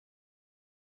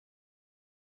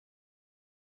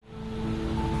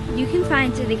you can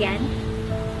find it again.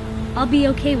 I'll be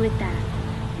okay with that.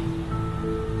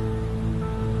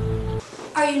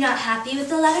 Are you not happy with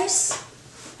the letters?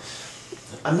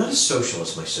 I'm not a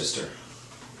socialist, my sister.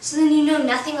 So then you know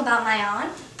nothing about my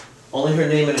aunt? Only her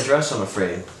name and address, I'm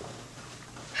afraid.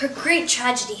 Her great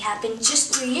tragedy happened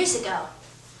just 3 years ago.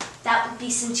 That would be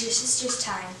since your sister's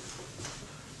time.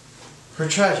 Her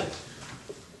tragedy?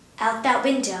 Out that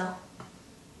window,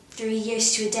 3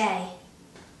 years to a day.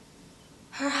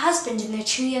 Her husband and their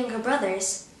 2 younger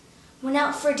brothers went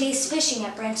out for a day's fishing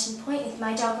at Branton Point with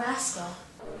my dog Rascal.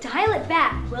 Dial it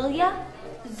back, will ya?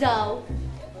 Zoe.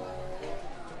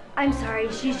 I'm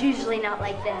sorry, she's usually not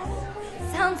like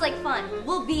this. Sounds like fun.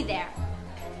 We'll be there.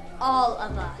 All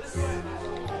of us.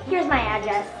 Here's my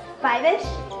address. 5-ish?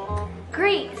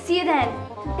 Great, see you then.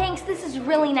 Thanks, this is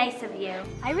really nice of you.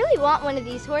 I really want one of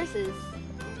these horses.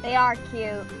 They are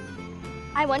cute.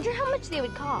 I wonder how much they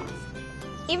would cost.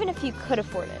 Even if you could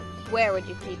afford it, where would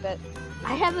you keep it?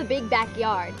 I have a big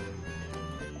backyard.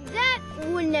 That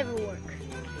would never work.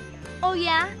 Oh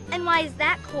yeah? And why is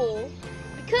that, Cole?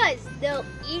 Because they'll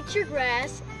eat your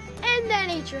grass and then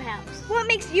eat your house. What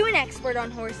makes you an expert on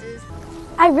horses?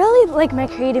 I really like my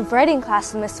creative writing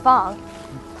class with Miss Fong.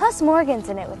 Plus Morgan's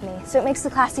in it with me, so it makes the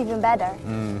class even better.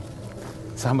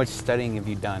 So how much studying have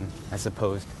you done as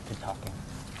opposed to talking?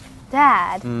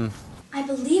 Dad. I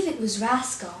believe it was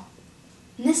Rascal.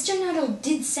 Mr. Nuttall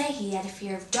did say he had a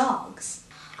fear of dogs.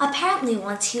 Apparently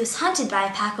once he was hunted by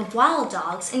a pack of wild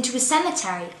dogs into a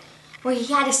cemetery, where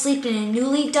he had to sleep in a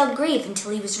newly dug grave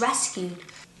until he was rescued.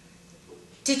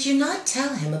 Did you not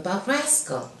tell him about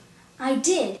Rascal? I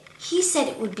did. He said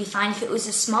it would be fine if it was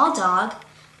a small dog.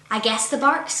 I guess the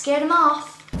bark scared him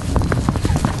off.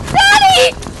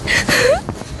 Daddy!